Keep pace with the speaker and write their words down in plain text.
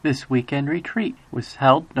This weekend retreat was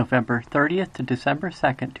held November 30th to December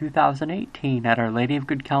 2nd, 2018 at Our Lady of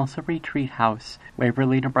Good Counsel Retreat House,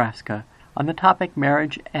 Waverly, Nebraska, on the topic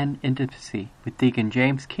Marriage and Intimacy with Deacon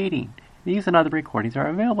James Keating. These and other recordings are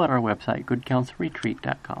available at our website,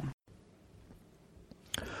 goodcounselretreat.com.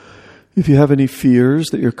 If you have any fears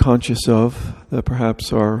that you're conscious of that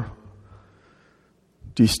perhaps are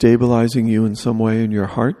destabilizing you in some way in your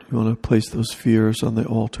heart, you want to place those fears on the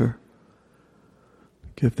altar.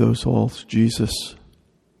 Give those all to Jesus.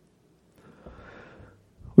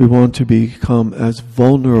 We want to become as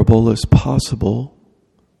vulnerable as possible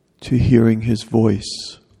to hearing His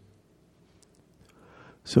voice.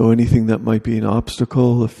 So anything that might be an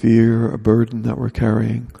obstacle, a fear, a burden that we're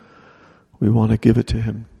carrying, we want to give it to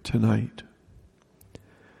Him tonight.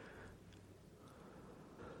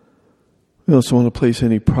 We also want to place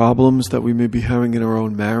any problems that we may be having in our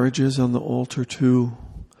own marriages on the altar too,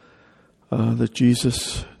 that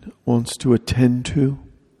Jesus wants to attend to.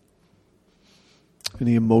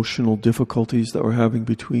 Any emotional difficulties that we're having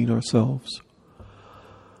between ourselves.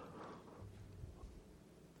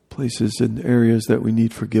 Places and areas that we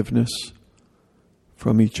need forgiveness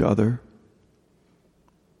from each other.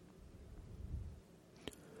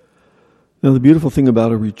 Now, the beautiful thing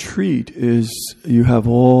about a retreat is you have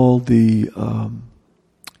all the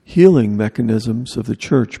healing mechanisms of the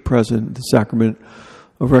church present, the sacrament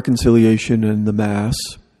of reconciliation and the Mass,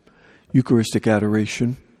 Eucharistic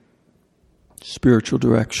adoration, spiritual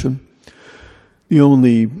direction. The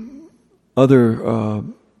only other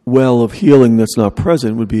well of healing that's not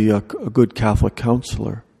present would be a good Catholic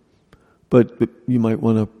counselor. But you might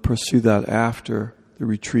want to pursue that after the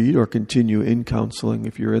retreat or continue in counseling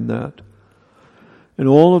if you're in that. And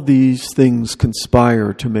all of these things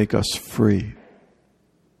conspire to make us free.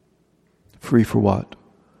 Free for what?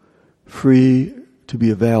 Free to be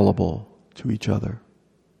available to each other.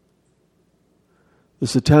 The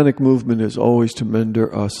satanic movement is always to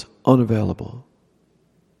render us unavailable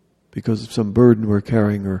because of some burden we're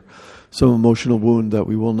carrying or some emotional wound that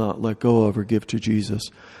we will not let go of or give to Jesus.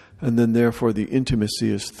 And then therefore the intimacy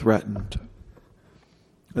is threatened.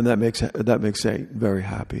 And that makes Satan very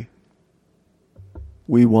happy.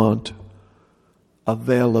 We want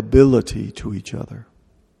availability to each other.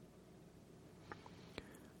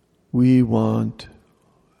 We want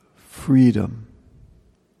freedom.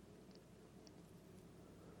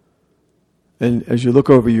 And as you look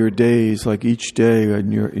over your days, like each day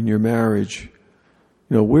in your marriage,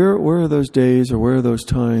 where are those days or where are those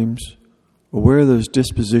times or where are those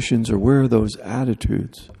dispositions or where are those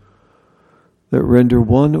attitudes that render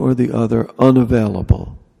one or the other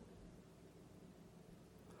unavailable?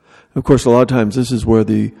 Of course, a lot of times this is where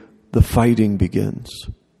the fighting begins.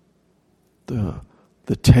 The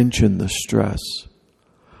tension, the stress.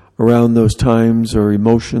 Around those times or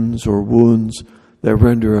emotions or wounds that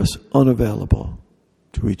render us unavailable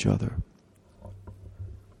to each other.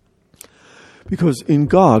 Because in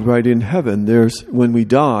God, right in heaven, when we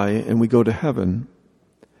die and we go to heaven,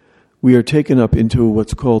 we are taken up into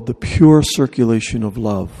what's called the pure circulation of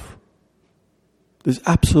love. There's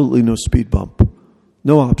absolutely no speed bump.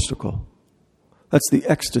 No obstacle. That's the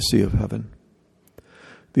ecstasy of heaven.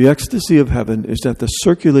 The ecstasy of heaven is that the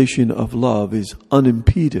circulation of love is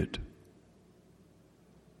unimpeded.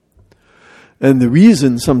 And the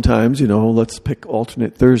reason sometimes, let's pick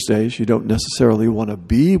alternate Thursdays, you don't necessarily want to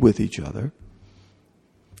be with each other,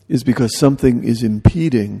 is because something is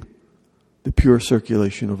impeding the pure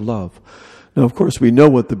circulation of love. Now, of course, we know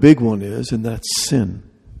what the big one is, and that's sin.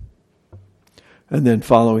 And then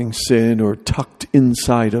following sin or tucked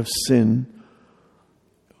inside of sin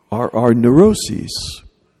are neuroses,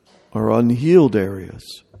 are unhealed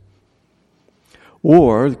areas.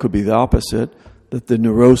 Or it could be the opposite, that the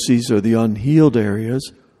neuroses or the unhealed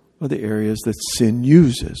areas are the areas that sin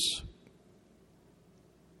uses.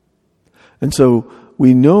 And so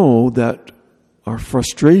we know that our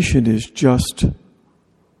frustration is just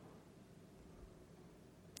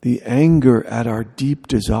the anger at our deep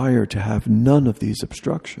desire to have none of these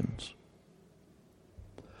obstructions.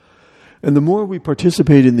 And the more we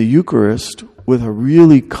participate in the Eucharist with a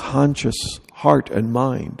really conscious heart and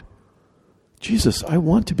mind, Jesus, I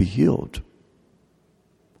want to be healed.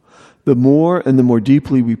 The more and the more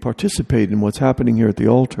deeply we participate in what's happening here at the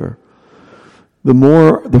altar, the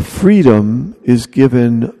more the freedom is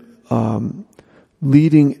given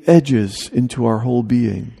leading edges into our whole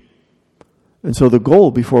being. And so the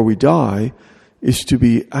goal before we die is to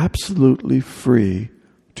be absolutely free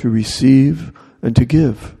to receive and to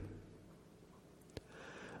give.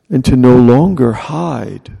 And to no longer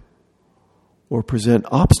hide or present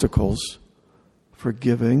obstacles for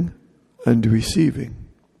giving and receiving.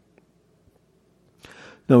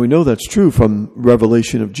 Now we know that's true from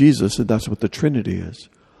revelation of Jesus, and that's what the Trinity is.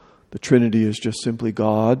 The Trinity is just simply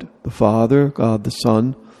God the Father, God the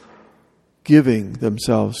Son, giving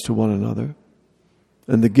themselves to one another.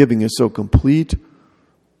 And the giving is so complete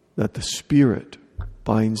that the Spirit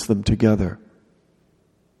binds them together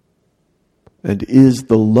and is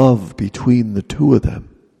the love between the two of them.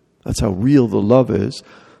 That's how real the love is.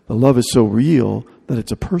 The love is so real that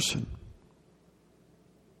it's a person.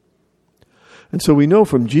 And so we know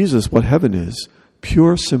from Jesus what heaven is: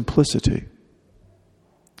 pure simplicity.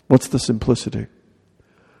 What's the simplicity?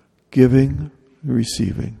 Giving and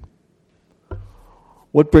receiving.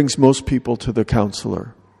 What brings most people to the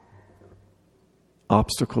counselor?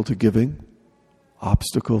 Obstacle to giving,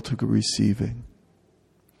 obstacle to receiving.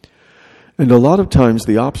 And a lot of times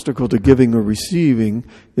the obstacle to giving or receiving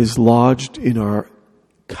is lodged in our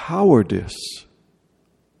cowardice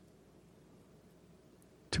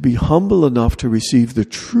to be humble enough to receive the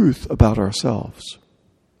truth about ourselves.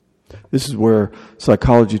 This is where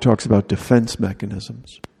psychology talks about defense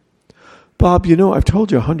mechanisms. Bob, I've told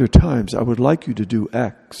you 100 times I would like you to do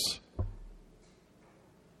X.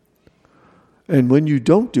 And when you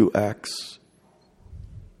don't do X,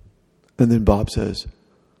 and then Bob says,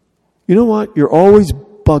 you know what, you're always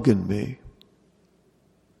bugging me.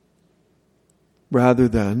 Rather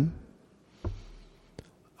than,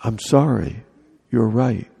 I'm sorry, you're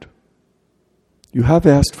right. You have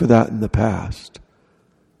asked for that in the past.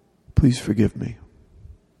 Please forgive me.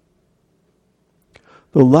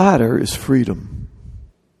 The latter is freedom,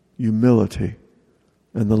 humility,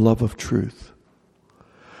 and the love of truth.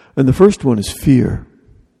 And the first one is fear.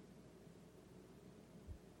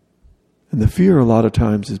 And the fear a lot of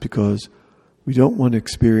times is because we don't want to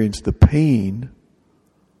experience the pain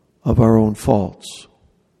of our own faults.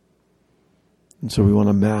 And so we want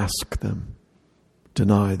to mask them,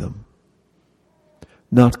 deny them,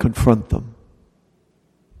 not confront them.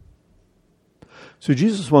 So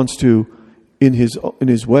Jesus wants to, in his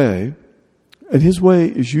way, and his way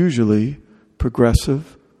is usually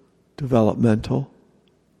progressive, developmental,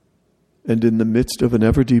 and in the midst of an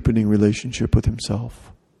ever-deepening relationship with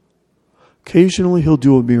himself. Occasionally he'll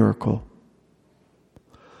do a miracle.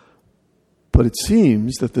 But it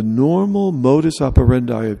seems that the normal modus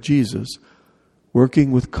operandi of Jesus,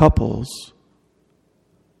 working with couples,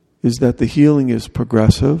 is that the healing is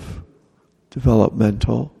progressive,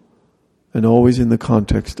 developmental, and always in the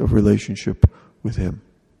context of relationship with him.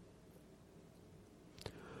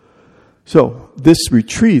 So, this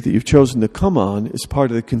retreat that you've chosen to come on is part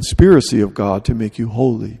of the conspiracy of God to make you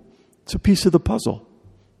holy. It's a piece of the puzzle.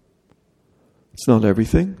 It's not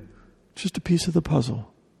everything, it's just a piece of the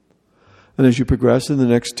puzzle. And as you progress in the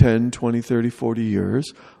next 10, 20, 30, 40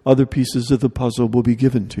 years, other pieces of the puzzle will be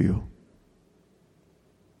given to you.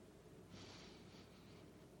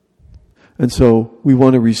 And so we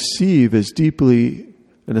want to receive as deeply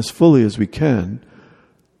and as fully as we can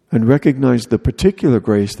and recognize the particular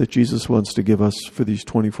grace that Jesus wants to give us for these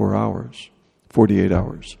 24 hours, 48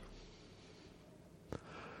 hours.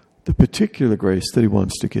 The particular grace that he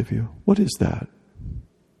wants to give you. What is that?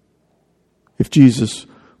 If Jesus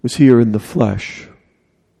was here in the flesh,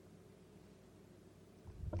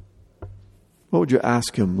 what would you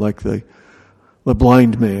ask him, like the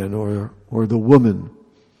blind man or the woman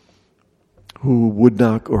who would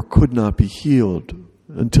not or could not be healed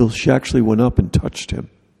until she actually went up and touched him?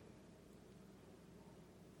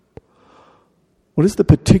 What is the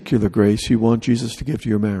particular grace you want Jesus to give to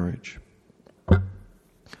your marriage?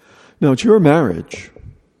 Now, it's your marriage,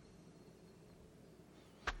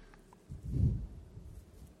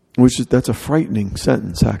 that's a frightening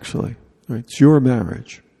sentence, actually. Right? It's your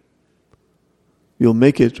marriage. You'll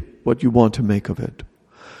make it what you want to make of it.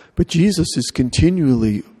 But Jesus is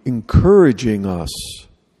continually encouraging us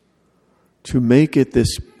to make it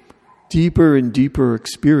this deeper and deeper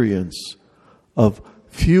experience of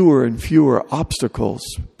fewer and fewer obstacles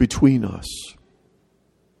between us.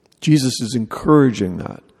 Jesus is encouraging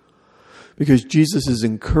that because Jesus is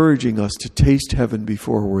encouraging us to taste heaven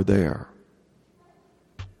before we're there.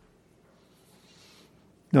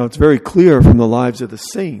 Now, it's very clear from the lives of the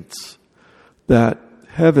saints that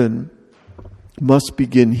heaven must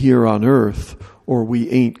begin here on earth or we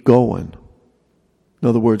ain't going. In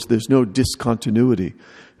other words, there's no discontinuity.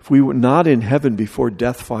 If we were not in heaven before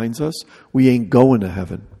death finds us, we ain't going to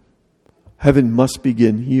heaven. Heaven must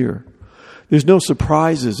begin here. There's no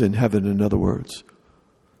surprises in heaven, in other words.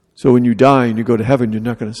 So when you die and you go to heaven, you're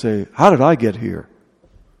not going to say, how did I get here?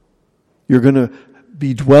 You're going to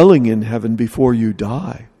be dwelling in heaven before you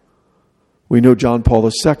die. We know John Paul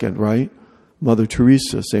II, right? Mother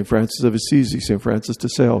Teresa, St. Francis of Assisi, St. Francis de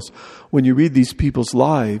Sales. When you read these people's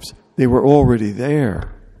lives, they were already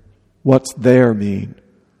there. What's there mean?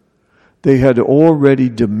 They had already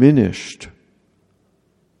diminished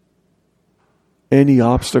any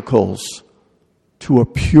obstacles to a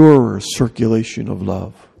purer circulation of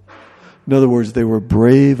love. In other words, they were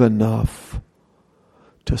brave enough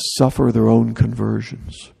to suffer their own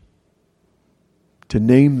conversions, to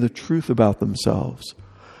name the truth about themselves,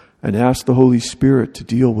 and ask the Holy Spirit to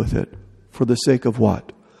deal with it. For the sake of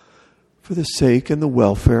what? For the sake and the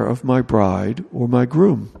welfare of my bride or my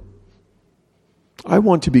groom. I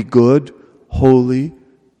want to be good, holy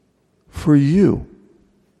for you.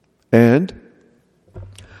 And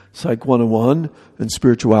Psych 101 and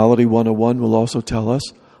Spirituality 101 will also tell us,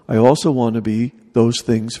 I also want to be those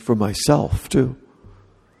things for myself too,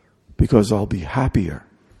 because I'll be happier.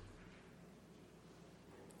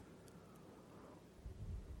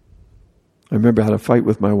 I remember I had a fight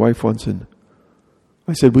with my wife once, and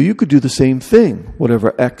I said, well, you could do the same thing,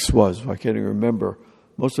 whatever X was. I can't even remember.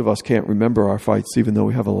 Most of us can't remember our fights, even though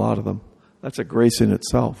we have a lot of them. That's a grace in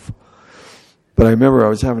itself. But I remember I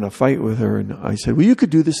was having a fight with her, and I said, well, you could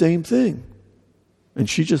do the same thing. And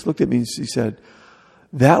she just looked at me and she said,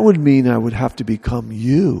 that would mean I would have to become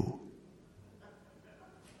you.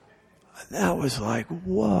 And that was like,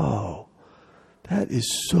 whoa, that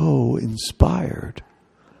is so inspired.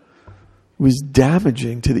 It was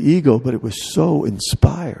damaging to the ego, but it was so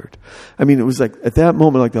inspired. I mean, it was like, at that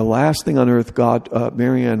moment, like the last thing on earth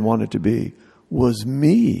Marianne wanted to be was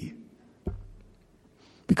me.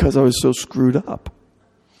 Because I was so screwed up.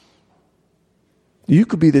 You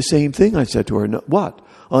could be the same thing, I said to her. What?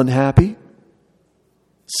 Unhappy?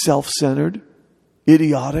 Self-centered?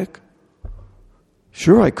 Idiotic?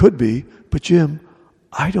 Sure, I could be, but Jim,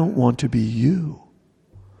 I don't want to be you.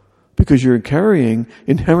 Because you're carrying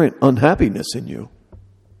inherent unhappiness in you.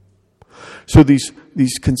 So these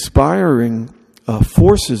conspiring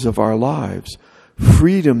forces of our lives,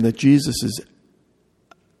 freedom that Jesus is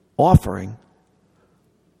offering,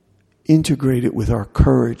 integrate it with our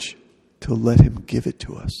courage to let Him give it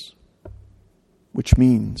to us. Which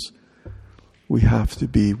means we have to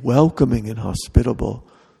be welcoming and hospitable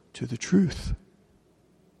to the truth.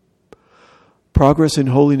 Progress in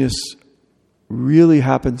holiness really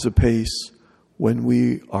happens apace when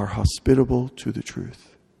we are hospitable to the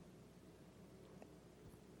truth.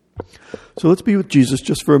 So let's be with Jesus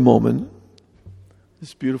just for a moment.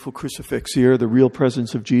 This beautiful crucifix here, the real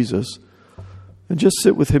presence of Jesus. And just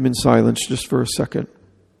sit with Him in silence just for a second.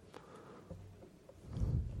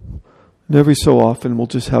 And every so often we'll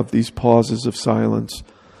just have these pauses of silence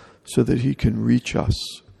so that He can reach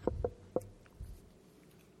us.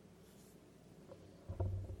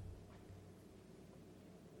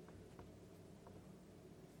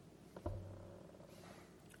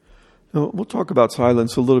 Now, we'll talk about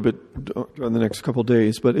silence a little bit during the next couple of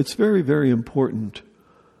days, but it's very, very important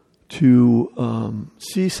to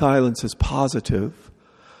see silence as positive,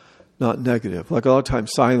 not negative. Like a lot of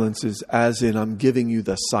times silence is as in I'm giving you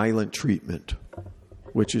the silent treatment,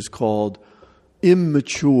 which is called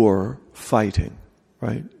immature fighting,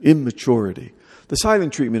 right? Immaturity. The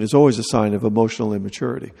silent treatment is always a sign of emotional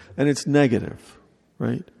immaturity, and it's negative,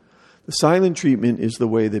 right? The silent treatment is the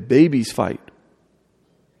way that babies fight,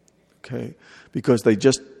 okay? Because they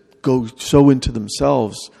just go so into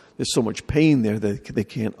themselves. There's so much pain there that they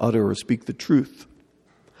can't utter or speak the truth.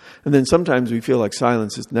 And then sometimes we feel like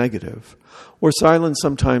silence is negative. Or silence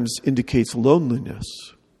sometimes indicates loneliness.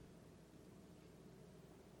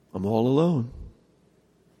 I'm all alone.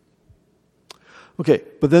 Okay,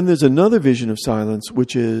 but then there's another vision of silence,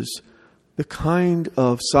 which is the kind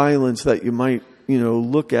of silence that you might,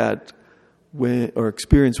 look at when or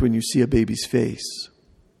experience when you see a baby's face.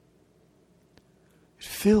 It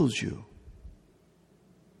fills you.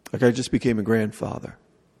 Like I just became a grandfather.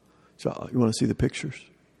 So you want to see the pictures?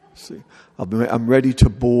 See, I'm ready to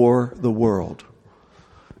bore the world.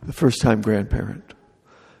 The first time grandparent.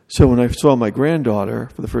 So when I saw my granddaughter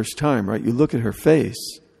for the first time, right, you look at her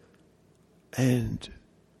face and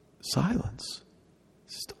silence.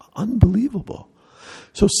 It's unbelievable.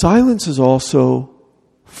 So silence is also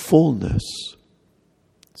fullness.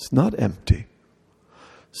 It's not empty.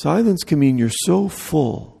 Silence can mean you're so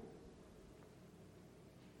full.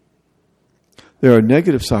 There are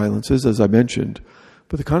negative silences, as I mentioned,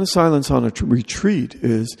 but the kind of silence on a retreat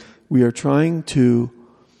is we are trying to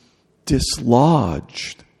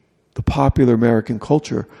dislodge the popular American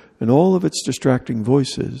culture and all of its distracting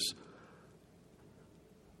voices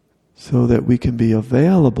so that we can be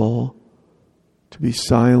available to be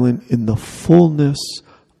silent in the fullness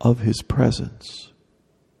of His presence.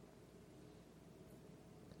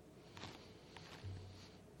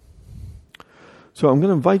 So I'm going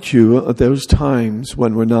to invite you at those times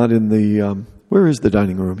when we're not in the, where is the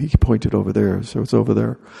dining room? He pointed over there, so it's over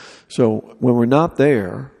there. So when we're not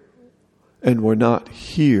there and we're not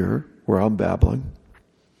here where I'm babbling,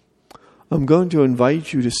 I'm going to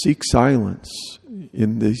invite you to seek silence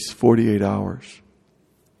in these 48 hours.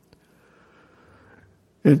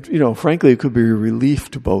 And, frankly, it could be a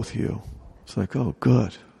relief to both of you. It's like, oh,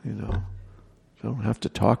 good, I don't have to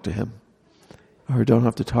talk to him, or I don't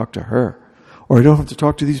have to talk to her, or I don't have to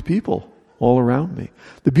talk to these people all around me.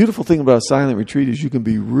 The beautiful thing about a silent retreat is you can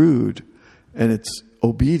be rude, and it's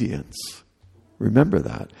obedience. Remember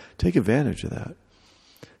that. Take advantage of that,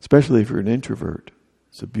 especially if you're an introvert.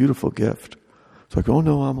 It's a beautiful gift. It's like, oh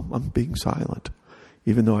no, I'm being silent,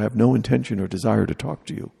 even though I have no intention or desire to talk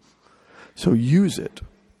to you. So use it.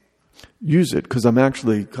 Use it, because I'm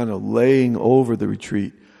actually kind of laying over the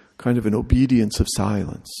retreat, kind of an obedience of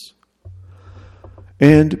silence.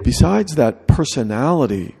 And besides that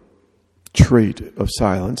personality trait of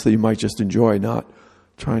silence that you might just enjoy, not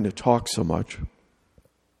trying to talk so much,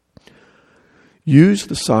 use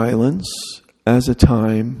the silence as a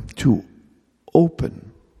time to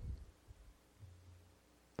open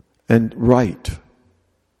and write.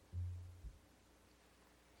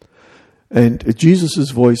 And Jesus'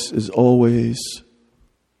 voice is always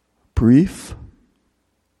brief,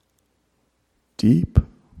 deep,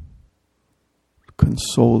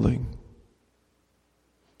 consoling,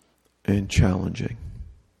 and challenging.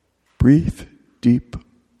 Brief, deep,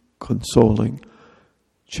 consoling,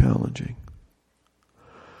 challenging.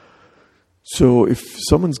 So if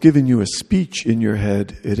someone's giving you a speech in your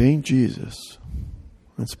head, it ain't Jesus.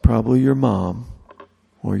 It's probably your mom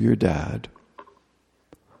or your dad.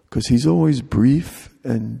 Because he's always brief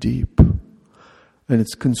and deep. And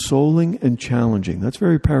it's consoling and challenging. That's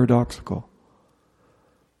very paradoxical.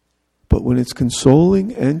 But when it's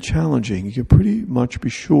consoling and challenging, you can pretty much be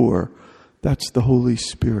sure that's the Holy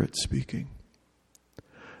Spirit speaking.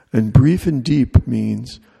 And brief and deep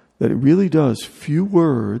means that it really does few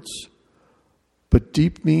words, but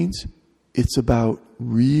deep means it's about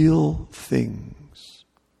real things.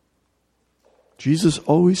 Jesus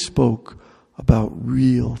always spoke about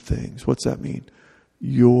real things. What's that mean?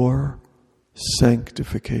 Your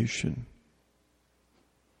sanctification.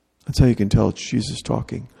 That's how you can tell it's Jesus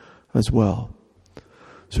talking as well.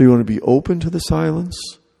 So you want to be open to the silence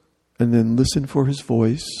and then listen for his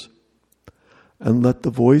voice and let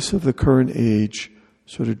the voice of the current age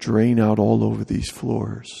sort of drain out all over these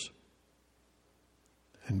floors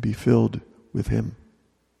and be filled with him.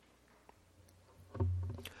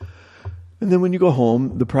 And then when you go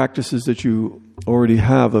home, the practices that you already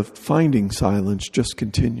have of finding silence just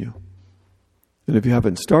continue. And if you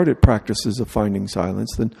haven't started practices of finding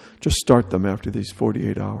silence, then just start them after these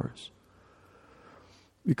 48 hours.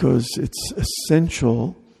 Because it's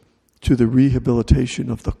essential to the rehabilitation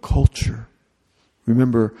of the culture.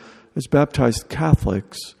 Remember, as baptized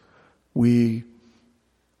Catholics, we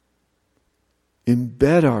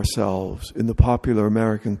embed ourselves in the popular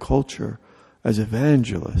American culture as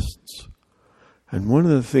evangelists. And one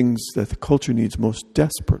of the things that the culture needs most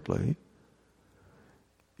desperately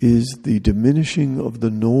is the diminishing of the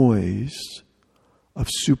noise of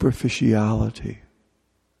superficiality.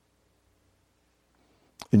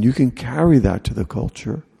 And you can carry that to the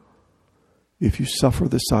culture if you suffer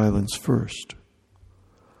the silence first.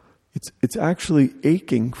 It's actually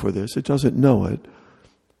aching for this. It doesn't know it,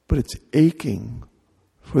 but it's aching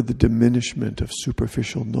for the diminishment of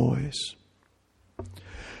superficial noise.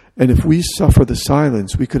 And if we suffer the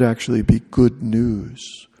silence, we could actually be good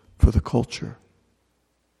news for the culture.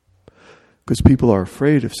 Because people are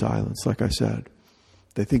afraid of silence, like I said.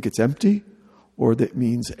 They think it's empty, or that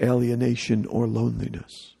means alienation or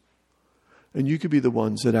loneliness. And you could be the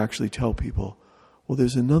ones that actually tell people, well,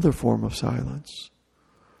 there's another form of silence.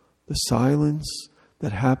 The silence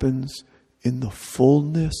that happens in the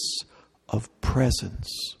fullness of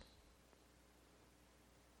presence.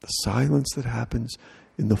 The silence that happens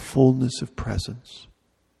in the fullness of presence.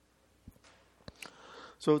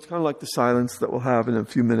 So it's kind of like the silence that we'll have in a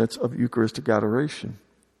few minutes of Eucharistic adoration,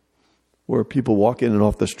 where people walk in and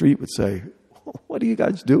off the street would say, what are you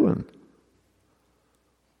guys doing?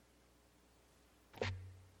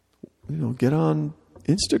 Get on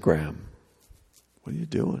Instagram. What are you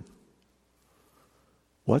doing?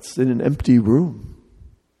 What's in an empty room?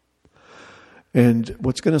 And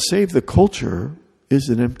what's going to save the culture is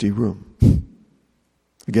an empty room.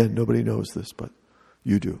 Again, nobody knows this, but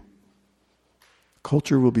you do.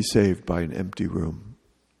 Culture will be saved by an empty room.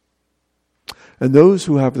 And those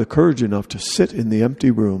who have the courage enough to sit in the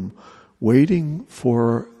empty room, waiting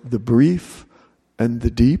for the brief and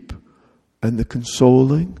the deep and the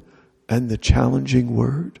consoling and the challenging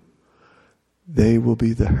word, they will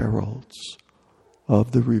be the heralds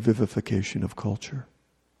of the revivification of culture.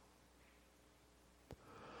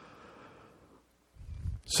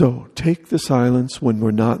 So take the silence when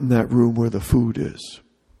we're not in that room where the food is.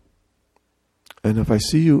 And if I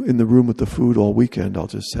see you in the room with the food all weekend, I'll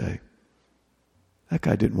just say, that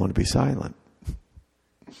guy didn't want to be silent.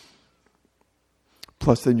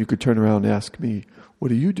 Plus, then you could turn around and ask me,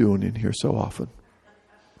 what are you doing in here so often?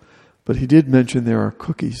 But he did mention there are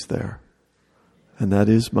cookies there. And that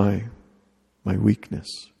is my weakness.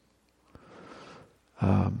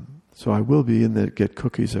 So I will be in there to get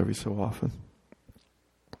cookies every so often.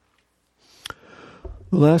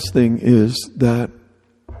 The last thing is that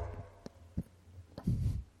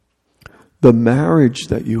the marriage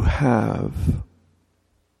that you have,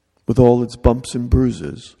 with all its bumps and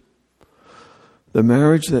bruises, the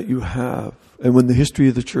marriage that you have, and when the history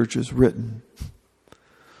of the church is written,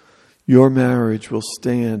 your marriage will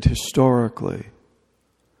stand historically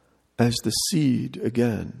as the seed,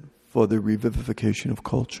 again, for the revivification of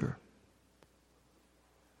culture.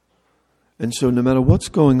 And so no matter what's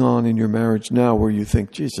going on in your marriage now where you think,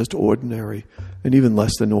 gee, it's just ordinary, and even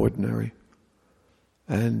less than ordinary,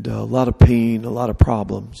 and a lot of pain, a lot of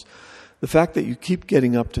problems, the fact that you keep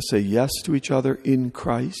getting up to say yes to each other in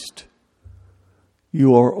Christ,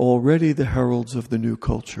 you are already the heralds of the new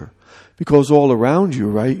culture. Because all around you,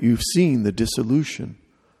 right, you've seen the dissolution,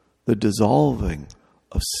 the dissolving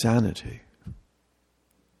of sanity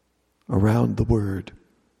around the word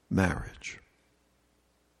marriage.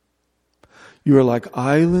 You are like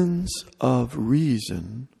islands of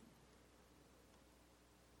reason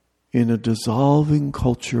in a dissolving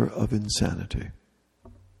culture of insanity.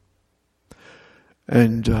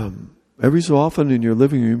 And every so often in your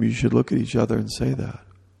living room, you should look at each other and say that.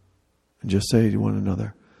 And just say to one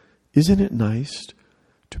another, isn't it nice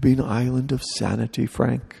to be an island of sanity,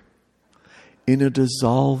 Frank? In a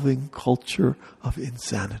dissolving culture of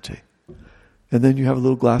insanity. And then you have a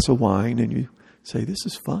little glass of wine and you say, this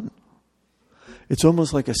is fun. It's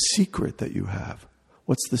almost like a secret that you have.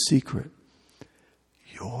 What's the secret?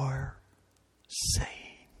 You're sane.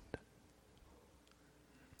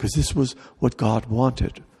 Because this was what God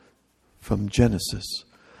wanted from Genesis.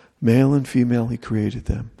 Male and female, He created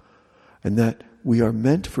them. And that we are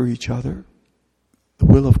meant for each other, the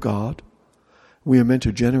will of God. We are meant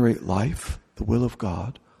to generate life, the will of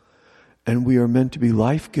God. And we are meant to be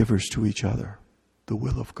life givers to each other, the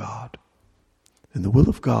will of God. And the will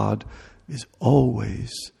of God is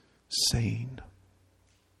always sane.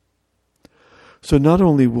 So not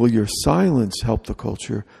only will your silence help the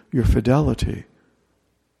culture, your fidelity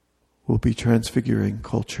will be transfiguring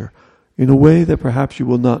culture in a way that perhaps you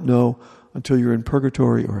will not know until you're in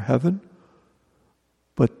purgatory or heaven.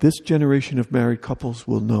 But this generation of married couples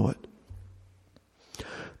will know it.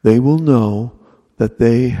 They will know that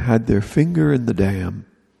they had their finger in the dam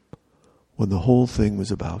when the whole thing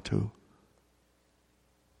was about to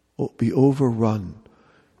be overrun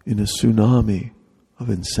in a tsunami of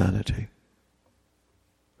insanity.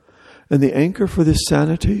 And the anchor for this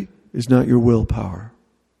sanity is not your willpower.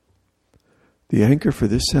 The anchor for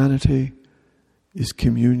this sanity is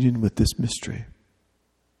communion with this mystery.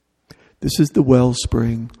 This is the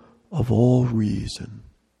wellspring of all reason,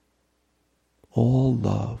 all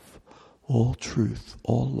love, all truth,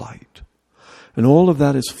 all light. And all of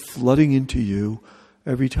that is flooding into you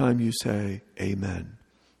every time you say amen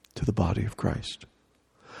to the body of Christ.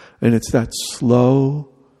 And it's that slow,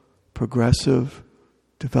 progressive,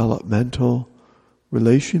 developmental,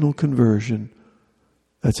 relational conversion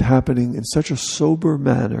that's happening in such a sober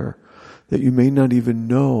manner that you may not even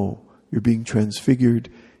know you're being transfigured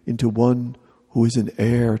into one who is an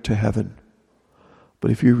heir to heaven.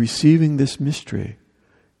 But if you're receiving this mystery,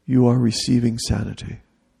 you are receiving sanity.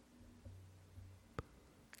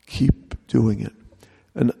 Keep doing it.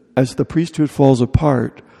 And as the priesthood falls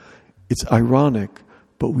apart, it's ironic,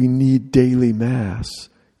 but we need daily Mass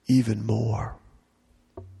even more.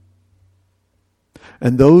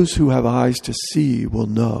 And those who have eyes to see will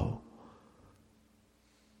know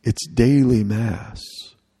it's daily Mass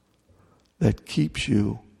that keeps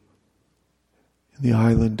you in the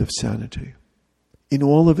island of sanity, in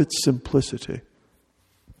all of its simplicity.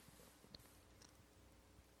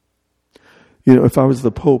 You know, if I was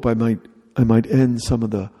the Pope, I might end some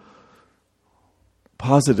of the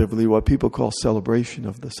positively what people call celebration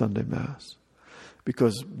of the Sunday Mass.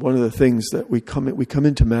 Because one of the things that we come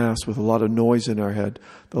into Mass with a lot of noise in our head,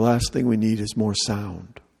 the last thing we need is more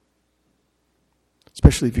sound.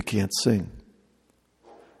 Especially if you can't sing.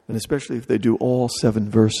 And especially if they do all 7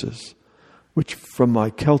 verses. which from my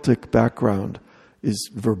Celtic background is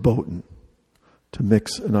verboten, to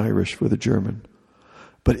mix an Irish with a German.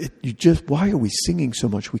 But why are we singing so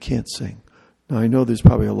much we can't sing? Now, I know there's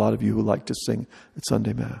probably a lot of you who like to sing at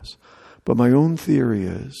Sunday Mass. But my own theory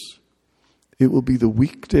is it will be the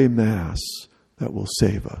weekday Mass that will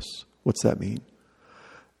save us. What's that mean?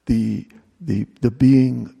 The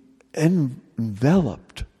being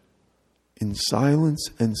enveloped in silence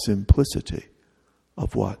and simplicity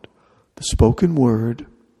of what? The spoken word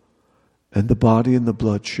and the body and the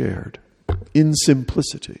blood shared. In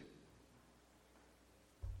simplicity.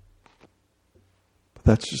 But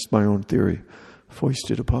that's just my own theory,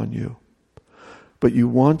 foisted upon you. But you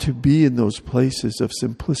want to be in those places of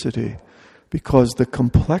simplicity because the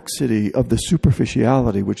complexity of the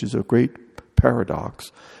superficiality, which is a great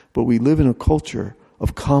paradox, but we live in a culture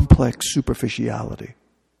of complex superficiality.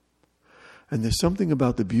 And there's something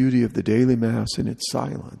about the beauty of the daily Mass in its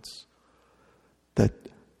silence that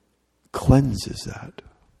cleanses that.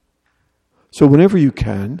 So whenever you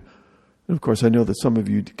can, and of course I know that some of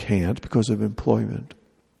you can't because of employment,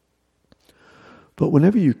 but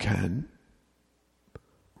whenever you can,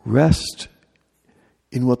 rest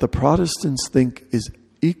in what the Protestants think is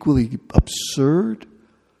equally absurd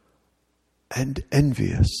and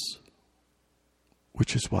envious,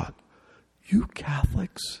 which is what? You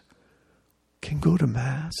Catholics can go to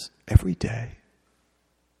Mass every day.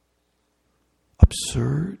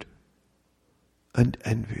 Absurd and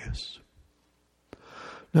envious.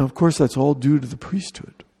 Now, of course, that's all due to the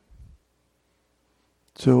priesthood.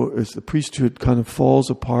 So as the priesthood kind of falls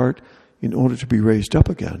apart in order to be raised up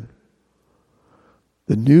again,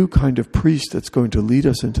 the new kind of priest that's going to lead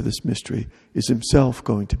us into this mystery is himself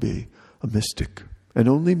going to be a mystic. And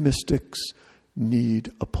only mystics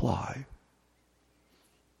need apply.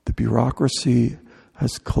 The bureaucracy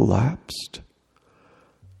has collapsed,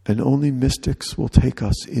 and only mystics will take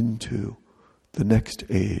us into the next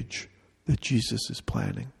age that Jesus is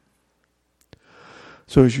planning.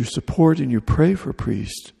 So as you support and you pray for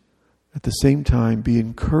priests, at the same time be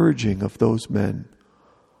encouraging of those men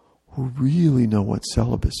who really know what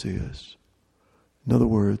celibacy is. In other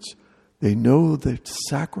words, they know the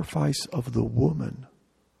sacrifice of the woman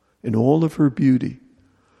in all of her beauty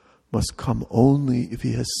must come only if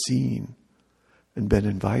he has seen and been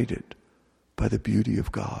invited by the beauty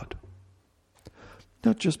of God.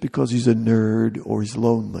 Not just because he's a nerd or he's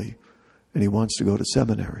lonely and he wants to go to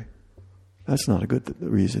seminary. That's not a good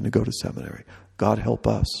reason to go to seminary. God help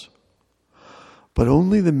us. But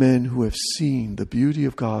only the men who have seen the beauty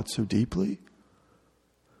of God so deeply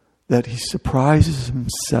that he surprises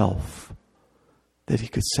himself that he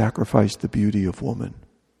could sacrifice the beauty of woman.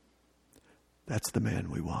 That's the man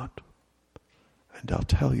we want. And I'll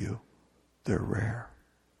tell you, they're rare,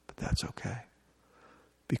 but that's okay.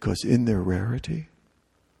 Because in their rarity,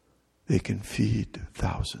 they can feed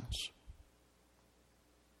thousands.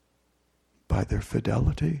 By their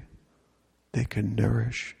fidelity, they can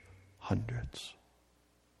nourish hundreds.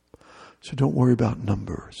 So don't worry about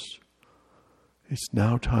numbers. It's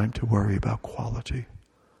now time to worry about quality,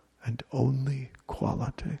 and only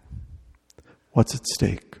quality. What's at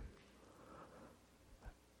stake?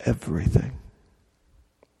 Everything.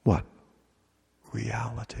 What?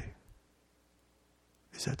 Reality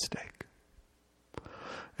is at stake.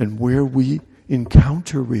 And where we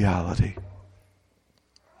encounter reality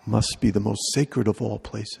must be the most sacred of all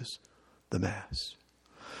places, the Mass.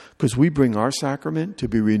 Because we bring our sacrament to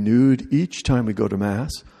be renewed each time we go to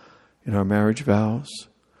Mass in our marriage vows.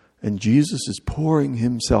 And Jesus is pouring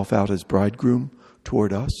himself out as bridegroom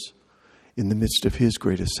toward us in the midst of his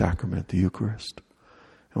greatest sacrament, the Eucharist.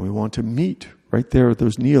 And we want to meet right there at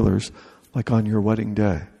those kneelers like on your wedding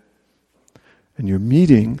day. And you're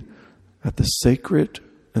meeting at the sacred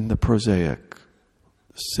and the prosaic,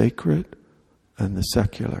 the sacred and the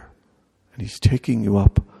secular. And he's taking you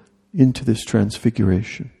up into this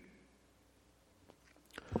transfiguration.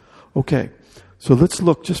 Okay, so let's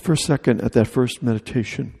look just for a second at that first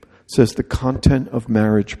meditation. It says the content of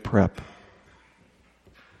marriage prep.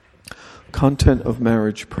 Content of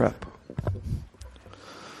marriage prep.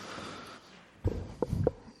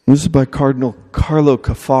 This is by Cardinal Carlo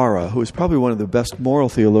Caffarra, who is probably one of the best moral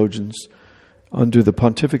theologians under the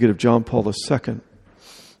pontificate of John Paul II.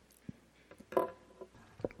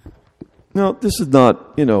 Now, this is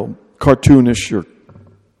not, cartoonish or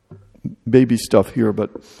baby stuff here,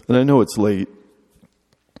 and I know it's late.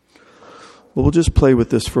 But we'll just play with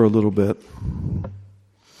this for a little bit.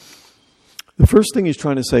 The first thing he's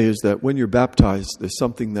trying to say is that when you're baptized, there's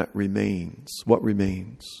something that remains. What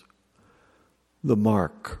remains? The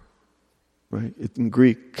mark right? In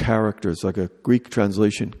Greek, character is like a Greek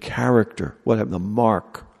translation, character. What happened? The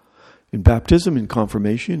mark. In baptism, in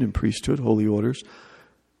confirmation, in priesthood, holy orders,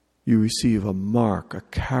 you receive a mark, a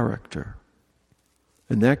character.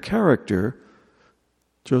 And that character,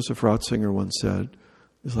 Joseph Ratzinger once said,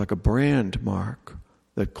 is like a brand mark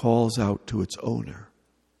that calls out to its owner.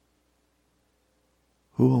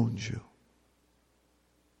 Who owns you?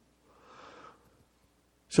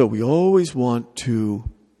 So we always want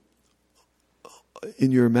to,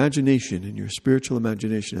 in your imagination, in your spiritual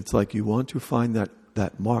imagination, it's like you want to find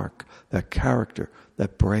that mark, that character,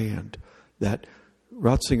 that brand, that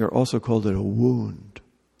Ratzinger also called it a wound.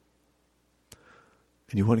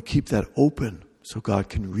 And you want to keep that open so God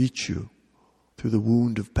can reach you through the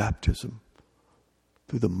wound of baptism,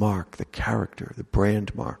 through the mark, the character, the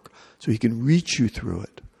brand mark, so He can reach you through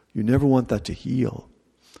it. You never want that to heal.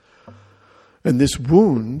 And this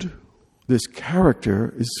wound, this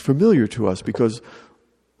character, is familiar to us because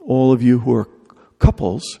all of you who are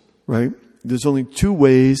couples, right? There's only two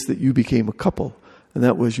ways that you became a couple. And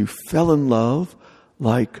that was you fell in love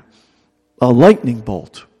like a lightning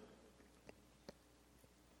bolt.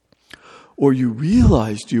 Or you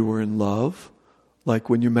realized you were in love like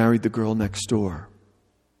when you married the girl next door.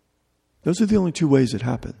 Those are the only two ways it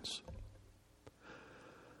happens.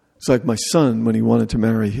 It's like my son, when he wanted to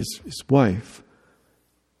marry his wife,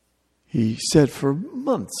 he said for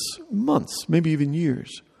months, maybe even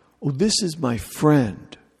years, "Oh, this is my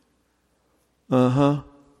friend." And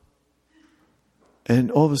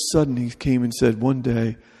all of a sudden he came and said one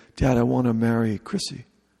day, "Dad, I want to marry Chrissy."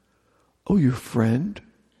 "Oh, your friend?"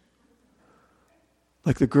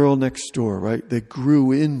 Like the girl next door, right? They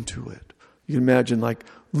grew into it. You can imagine, like,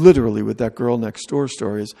 literally with that girl next door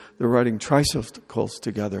story is they're riding tricycles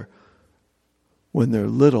together when they're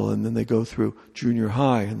little, and then they go through junior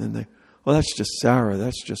high, and then that's just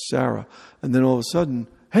Sarah. And then all of a sudden,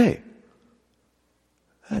 hey,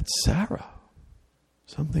 that's Sarah.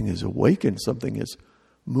 Something is awakened, something is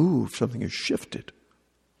moved, something is shifted.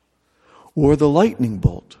 Or the lightning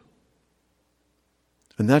bolt.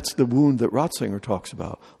 And that's the wound that Ratzinger talks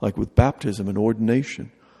about, like with baptism and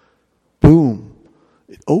ordination. Boom.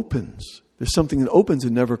 It opens. There's something that opens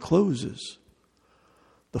and never closes.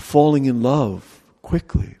 The falling in love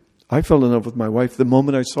quickly. I fell in love with my wife the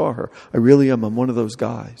moment I saw her. I really am. I'm one of those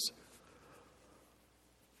guys.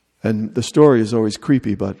 And the story is always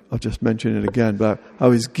creepy, but I'll just mention it again. But I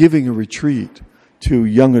was giving a retreat to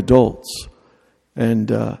young adults.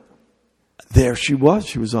 And there she was.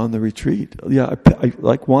 She was on the retreat. Yeah,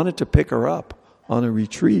 I wanted to pick her up on a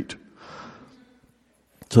retreat.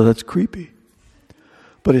 So that's creepy.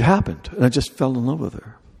 But it happened, and I just fell in love with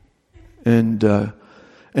her. And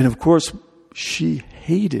of course, she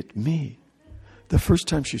hated me. The first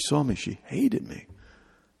time she saw me, she hated me.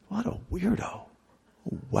 What a weirdo.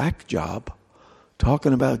 A whack job.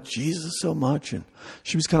 Talking about Jesus so much. And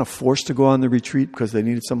she was kind of forced to go on the retreat because they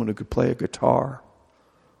needed someone who could play a guitar.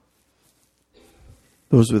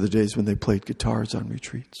 Those were the days when they played guitars on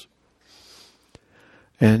retreats.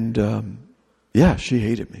 And she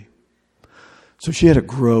hated me. So she had to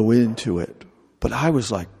grow into it. But I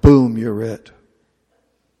was like, boom, you're it.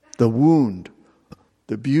 The wound,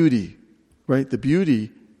 the beauty, right? The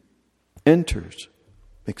beauty enters,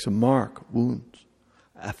 makes a mark, wounds,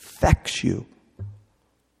 affects you.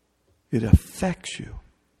 It affects you.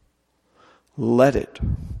 Let it,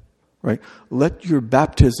 right? Let your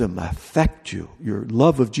baptism affect you, your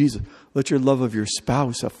love of Jesus. Let your love of your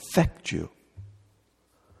spouse affect you.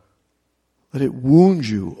 Let it wound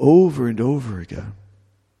you over and over again.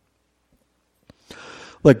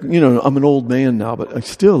 Like, I'm an old man now, but I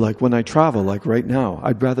still, like, when I travel, like right now,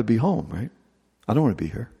 I'd rather be home, right? I don't want to be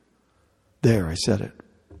here. There, I said it.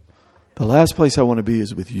 The last place I want to be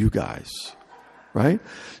is with you guys, right?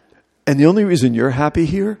 And the only reason you're happy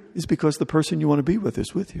here is because the person you want to be with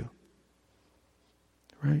is with you,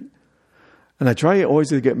 right? And I try always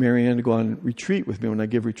to get Marianne to go on retreat with me when I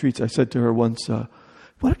give retreats. I said to her once, why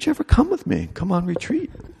don't you ever come with me? Come on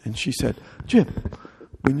retreat. And she said, Jim,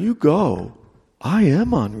 when you go, I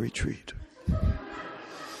am on retreat.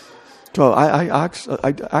 So I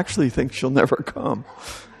actually think she'll never come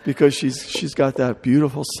because she's got that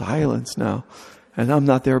beautiful silence now. And I'm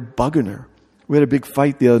not there bugging her. We had a big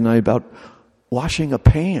fight the other night about washing a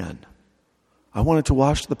pan. I wanted to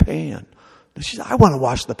wash the pan. And she said, I want to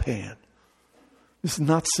wash the pan. This is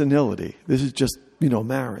not senility. This is just,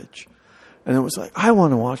 marriage. And it was like, I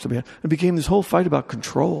want to wash the pan. It became this whole fight about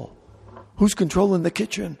control. Who's controlling the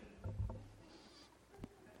kitchen?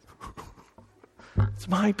 It's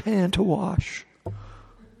my pan to wash.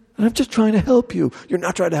 And I'm just trying to help you. You're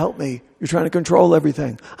not trying to help me. You're trying to control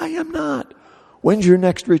everything. I am not. When's your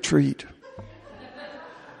next retreat?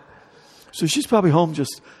 So she's probably home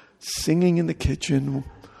just singing in the kitchen,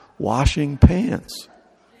 washing pants.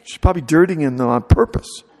 She's probably dirtying them on purpose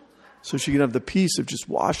so she can have the peace of just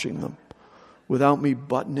washing them without me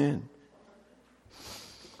butting in.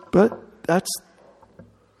 But that's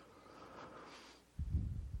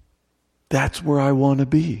where I want to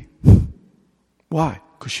be. Why?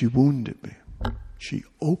 Because she wounded me. She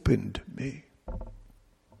opened me.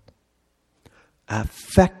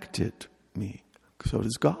 Affected me. So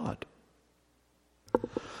does God.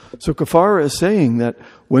 So Kafara is saying that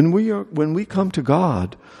when we come to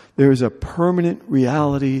God, there is a permanent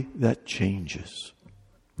reality that changes.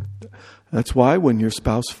 That's why when your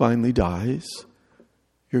spouse finally dies,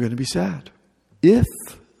 you're going to be sad. If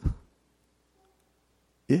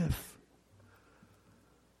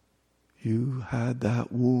you had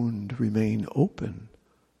that wound remain open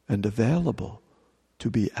and available to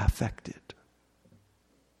be affected.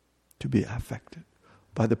 To be affected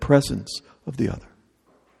by the presence of the other.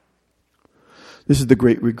 This is the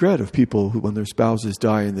great regret of people who, when their spouses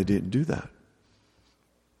die and they didn't do that.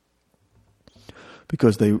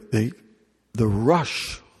 Because the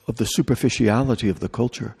rush of the superficiality of the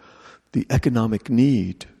culture, the economic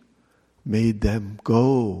need, made them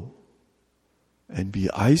go and be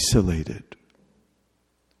isolated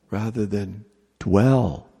rather than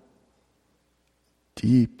dwell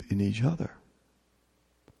deep in each other.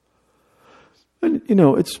 And,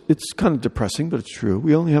 it's kind of depressing, but it's true.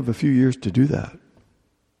 We only have a few years to do that.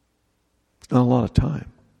 Not a lot of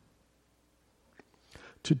time.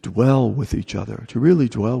 To dwell with each other, to really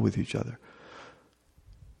dwell with each other.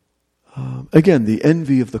 Again, the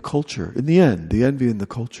envy of the culture. In the end, the envy in the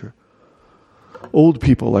culture. Old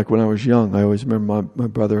people, like when I was young, I always remember my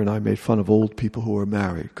brother and I made fun of old people who were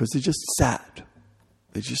married because they just sat.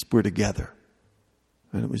 They just were together.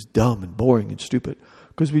 And it was dumb and boring and stupid.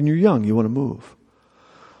 Because when you're young, you want to move.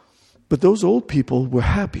 But those old people were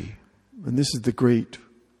happy. And this is the great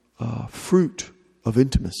fruit of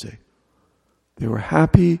intimacy. They were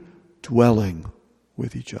happy dwelling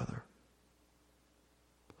with each other.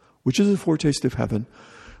 Which is a foretaste of heaven.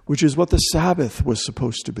 Which is what the Sabbath was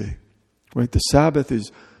supposed to be. Right? The Sabbath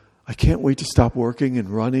is, I can't wait to stop working and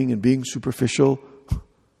running and being superficial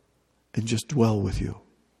and just dwell with you.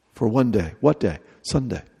 For one day. What day?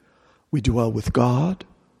 Sunday. We dwell with God,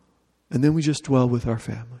 and then we just dwell with our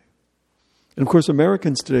family. And of course,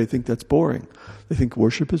 Americans today think that's boring. They think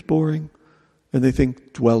worship is boring, and they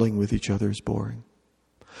think dwelling with each other is boring.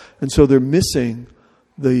 And so they're missing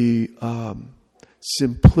the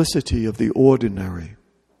simplicity of the ordinary.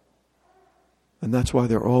 And that's why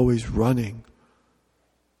they're always running,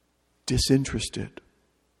 disinterested,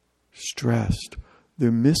 stressed.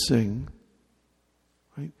 They're missing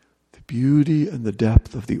beauty and the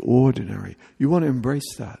depth of the ordinary. You want to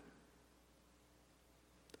embrace that.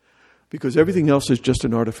 Because everything else is just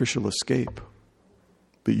an artificial escape.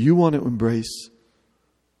 But you want to embrace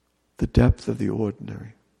the depth of the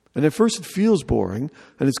ordinary. And at first it feels boring,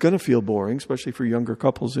 and it's going to feel boring, especially for younger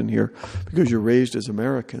couples in here, because you're raised as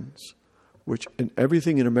Americans, and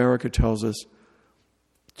everything in America tells us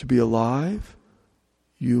to be alive,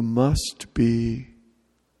 you must be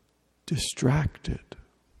distracted.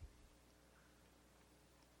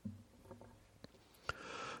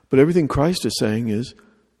 But everything Christ is saying is,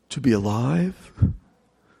 to be alive,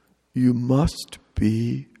 you must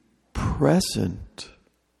be present.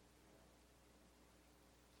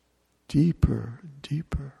 Deeper,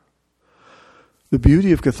 deeper. The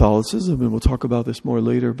beauty of Catholicism, and we'll talk about this more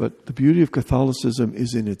later, but the beauty of Catholicism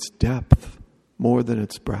is in its depth more than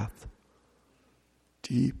its breadth.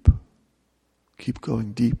 Deep. Keep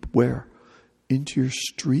going deep. Where? Into your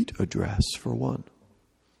street address, for one.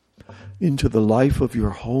 Into the life of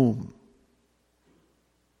your home.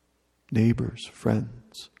 Neighbors,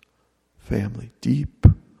 friends, family. Deep.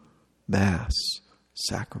 Mass,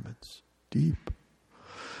 sacraments. Deep.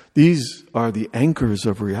 These are the anchors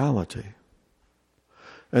of reality.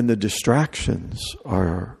 And the distractions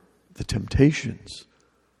are the temptations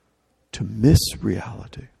to miss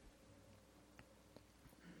reality.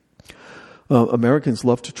 Americans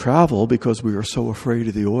love to travel because we are so afraid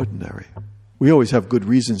of the ordinary. We always have good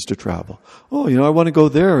reasons to travel. Oh, I want to go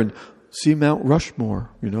there and see Mount Rushmore,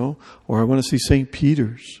 or I want to see St.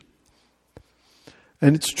 Peter's.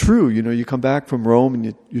 And it's true, you come back from Rome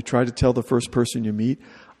and you try to tell the first person you meet,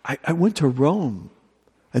 I went to Rome.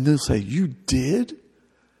 And they'll say, you did?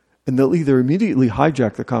 And they'll either immediately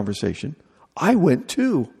hijack the conversation, I went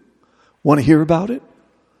too. Want to hear about it?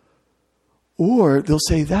 Or they'll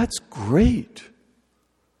say, that's great.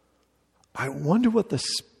 I wonder what the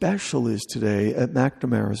special is today at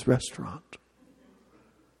McNamara's restaurant.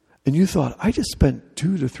 And you thought, I just spent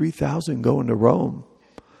 $2,000 to $3,000 going to Rome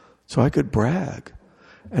so I could brag.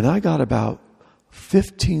 And I got about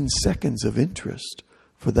 15 seconds of interest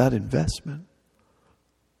for that investment.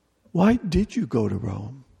 Why did you go to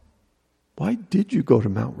Rome? Why did you go to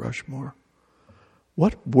Mount Rushmore?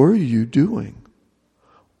 What were you doing?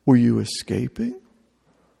 Were you escaping?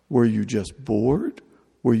 Were you just bored?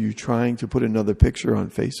 Were you trying to put another picture on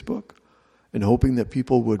Facebook and hoping that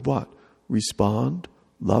people would what? Respond,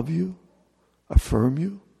 love you, affirm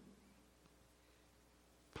you?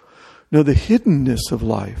 No, the hiddenness of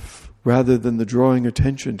life, rather than the drawing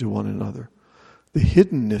attention to one another, the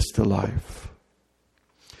hiddenness to life.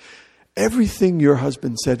 Everything your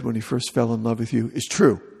husband said when he first fell in love with you is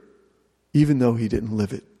true, even though he didn't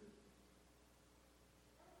live it.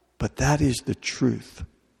 But that is the truth.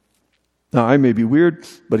 Now, I may be weird,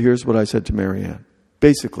 but here's what I said to Marianne.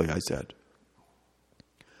 Basically, I said,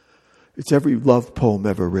 it's every love poem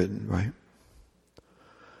ever written, right?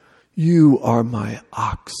 You are my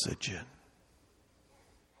oxygen.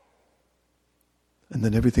 And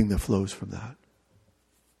then everything that flows from that.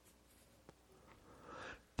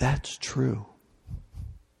 That's true.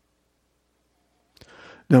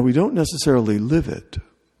 Now, we don't necessarily live it,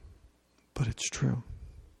 but it's true.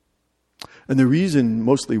 And the reason,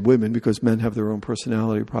 mostly women, because men have their own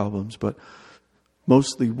personality problems, but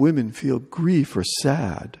mostly women feel grief or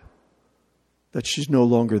sad that she's no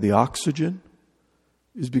longer the oxygen,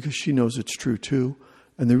 is because she knows it's true too.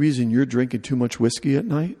 And the reason you're drinking too much whiskey at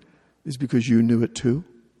night is because you knew it too.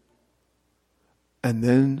 And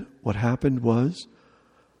then what happened was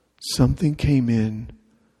something came in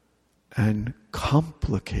and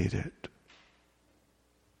complicated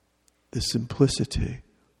the simplicity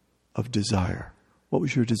of desire. What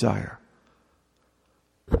was your desire?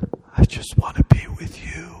 I just want to be with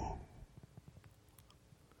you.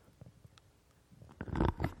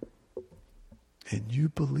 And you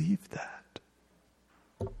believe that.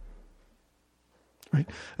 Right?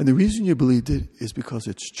 And the reason you believed it is because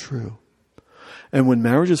it's true. And when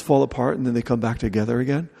marriages fall apart and then they come back together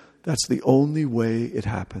again, that's the only way it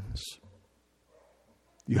happens.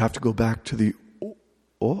 You have to go back to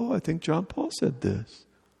I think John Paul said this.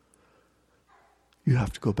 You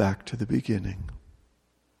have to go back to the beginning.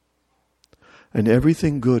 And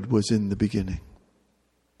everything good was in the beginning.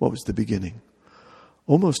 What was the beginning?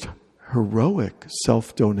 Almost heroic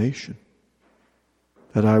self-donation.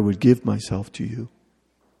 That I would give myself to you,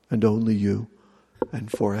 and only you,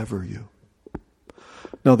 and forever you.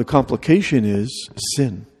 Now the complication is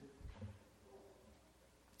sin.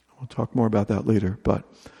 We'll talk more about that later, but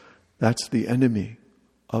that's the enemy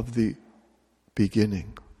of the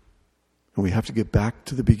beginning. And we have to get back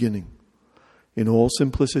to the beginning in all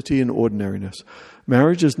simplicity and ordinariness.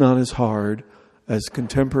 Marriage is not as hard as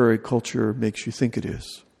contemporary culture makes you think it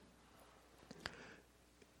is.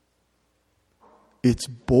 It's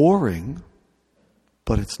boring,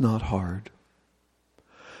 but it's not hard.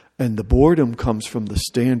 And the boredom comes from the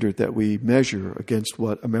standard that we measure against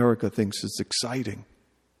what America thinks is exciting.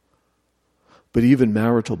 But even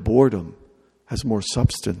marital boredom has more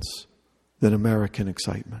substance than American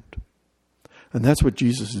excitement. And that's what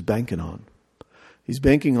Jesus is banking on. He's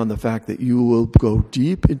banking on the fact that you will go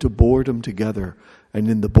deep into boredom together, and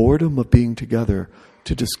in the boredom of being together,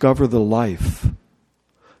 to discover the life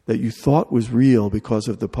that you thought was real because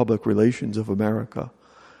of the public relations of America.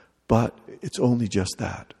 But it's only just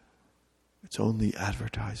that. It's only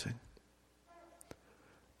advertising.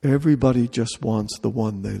 Everybody just wants the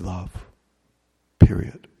one they love.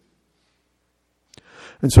 Period.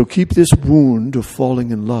 And so keep this wound of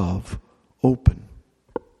falling in love open.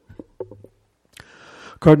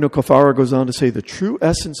 Cardinal Caffarra goes on to say, the true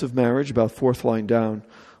essence of marriage, about fourth line down,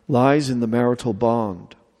 lies in the marital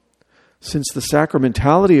bond. Since the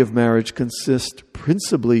sacramentality of marriage consists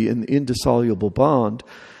principally in the indissoluble bond,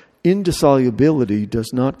 indissolubility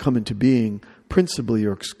does not come into being principally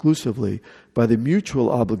or exclusively by the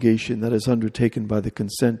mutual obligation that is undertaken by the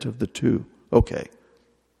consent of the two. Okay.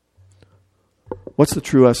 What's the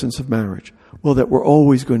true essence of marriage? Well, that we're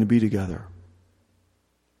always going to be together.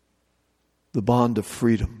 The bond of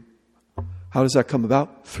freedom. How does that come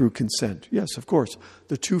about? Through consent. Yes, of course.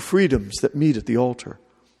 The two freedoms that meet at the altar.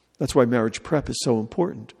 That's why marriage prep is so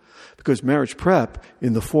important. Because marriage prep,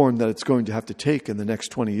 in the form that it's going to have to take in the next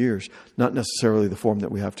 20 years, not necessarily the form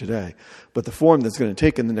that we have today, but the form that's going to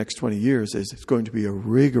take in the next 20 years is it's going to be a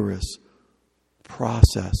rigorous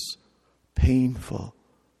process, painful,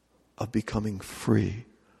 of becoming free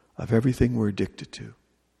of everything we're addicted to.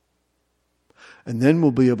 And then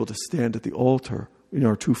we'll be able to stand at the altar in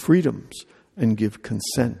our two freedoms and give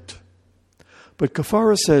consent. But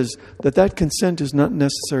Kafara says that consent is not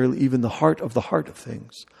necessarily even the heart of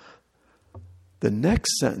things. The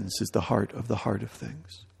next sentence is the heart of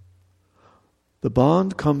things. The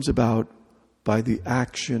bond comes about by the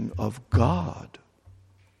action of God.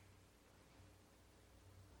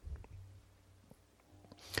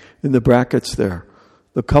 In the brackets there,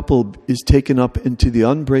 the couple is taken up into the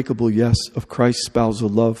unbreakable yes of Christ's spousal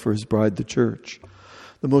love for his bride, the church.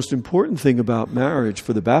 The most important thing about marriage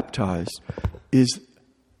for the baptized is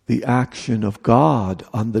the action of God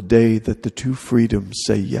on the day that the two freedoms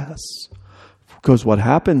say yes. Because what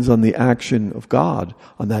happens on the action of God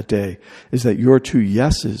on that day is that your two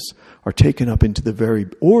yeses are taken up into the very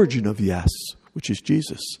origin of yes, which is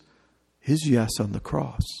Jesus. His yes on the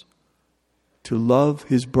cross. To love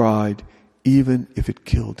his bride even if it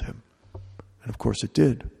killed him. And of course it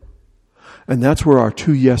did. And that's where our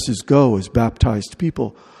two yeses go as baptized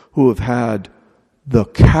people who have had the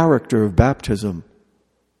character of baptism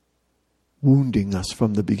wounding us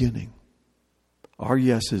from the beginning. Our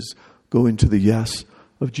yeses go into the yes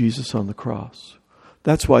of Jesus on the cross.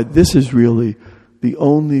 That's why this is really the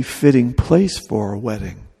only fitting place for a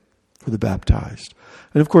wedding for the baptized.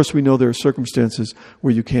 And of course we know there are circumstances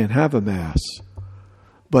where you can't have a mass.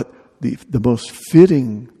 But the most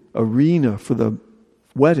fitting arena for the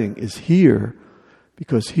wedding is here,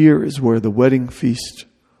 because here is where the wedding feast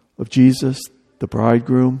of Jesus, the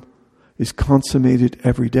bridegroom, is consummated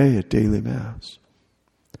every day at daily Mass.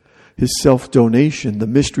 His self-donation, the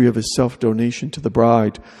mystery of his self-donation to the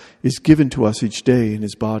bride, is given to us each day in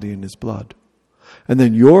his body and his blood. And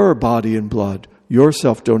then your body and blood, your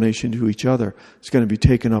self-donation to each other, is going to be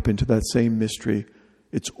taken up into that same mystery,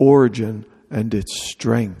 its origin and its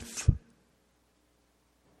strength.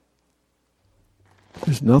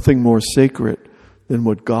 There's nothing more sacred than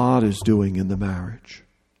what God is doing in the marriage.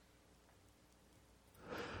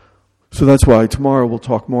 So that's why tomorrow we'll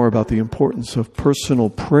talk more about the importance of personal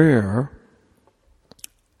prayer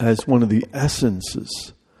as one of the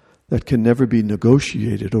essences that can never be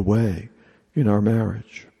negotiated away in our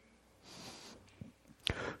marriage.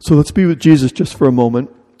 So let's be with Jesus just for a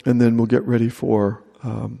moment, and then we'll get ready for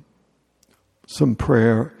some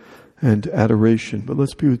prayer and adoration. But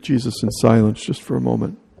let's be with Jesus in silence just for a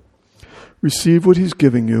moment. Receive what he's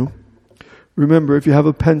giving you. Remember, if you have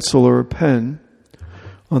a pencil or a pen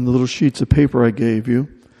on the little sheets of paper I gave you,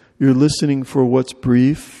 you're listening for what's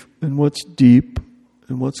brief and what's deep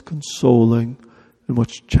and what's consoling and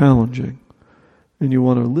what's challenging. And you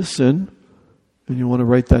want to listen and you want to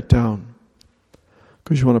write that down.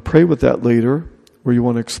 Because you want to pray with that later, or you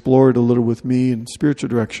want to explore it a little with me in spiritual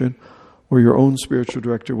direction, or your own spiritual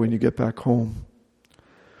director when you get back home.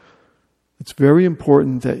 It's very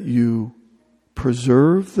important that you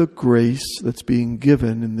preserve the grace that's being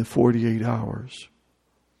given in the 48 hours.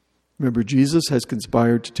 Remember, Jesus has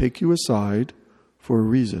conspired to take you aside for a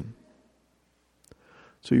reason.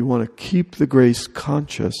 So you want to keep the grace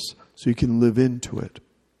conscious so you can live into it.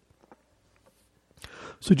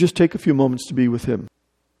 So just take a few moments to be with him.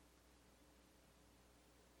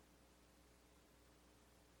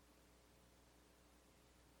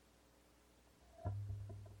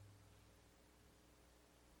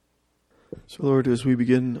 So Lord, as we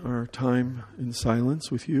begin our time in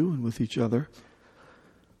silence with you and with each other,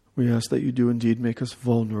 we ask that you do indeed make us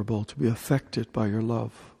vulnerable to be affected by your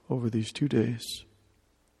love over these 2 days.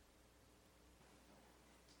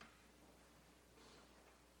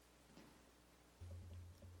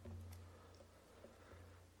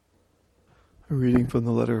 A reading from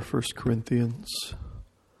the letter of 1 Corinthians.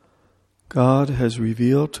 God has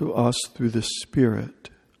revealed to us through the Spirit.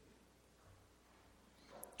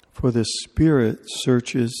 For the Spirit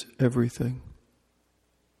searches everything,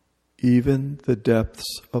 even the depths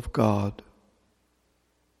of God.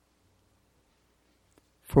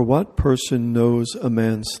 For what person knows a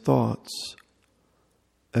man's thoughts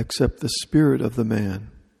except the spirit of the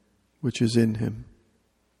man which is in him?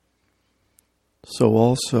 So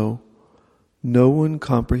also, no one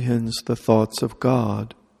comprehends the thoughts of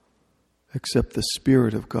God except the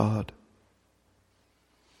Spirit of God.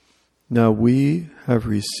 Now we have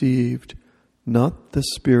received not the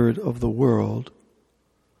spirit of the world,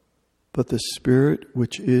 but the Spirit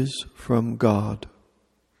which is from God.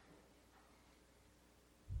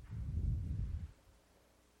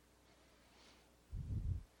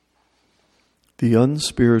 The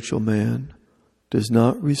unspiritual man does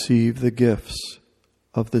not receive the gifts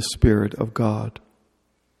of the Spirit of God,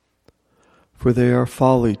 for they are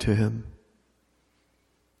folly to him,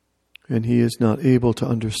 and he is not able to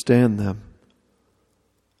understand them,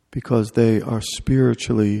 because they are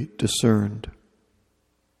spiritually discerned.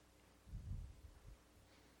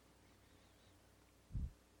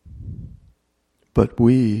 But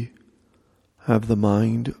we have the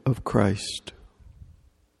mind of Christ.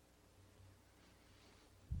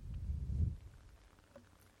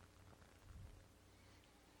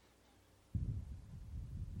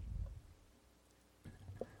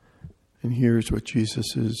 And here's what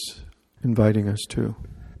Jesus is inviting us to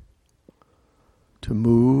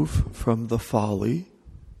move from the folly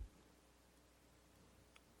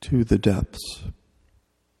to the depths.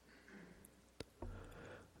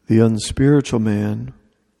 The unspiritual man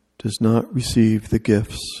does not receive the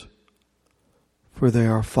gifts, for they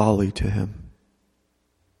are folly to him.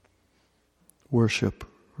 Worship,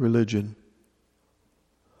 religion,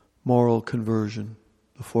 moral conversion,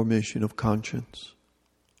 the formation of conscience,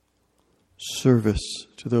 service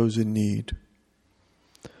to those in need.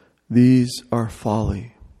 These are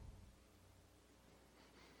folly.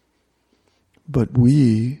 But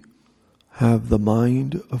we have the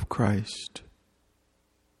mind of Christ.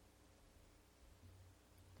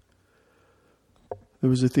 There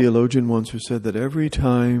was a theologian once who said that every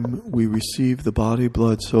time we receive the body,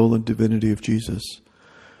 blood, soul, and divinity of Jesus,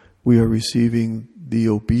 we are receiving the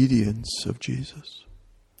obedience of Jesus.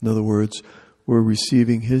 In other words, we're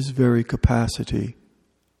receiving His very capacity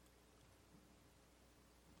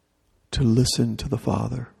to listen to the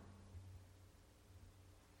Father.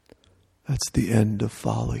 That's the end of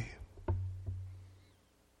folly.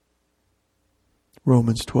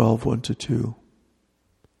 Romans 12, 1-2.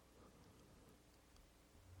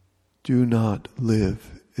 Do not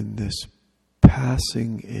live in this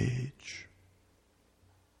passing age.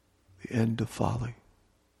 The end of folly.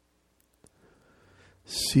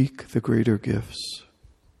 Seek the greater gifts.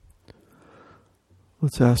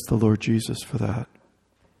 Let's ask the Lord Jesus for that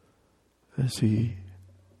as He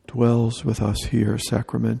dwells with us here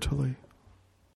sacramentally.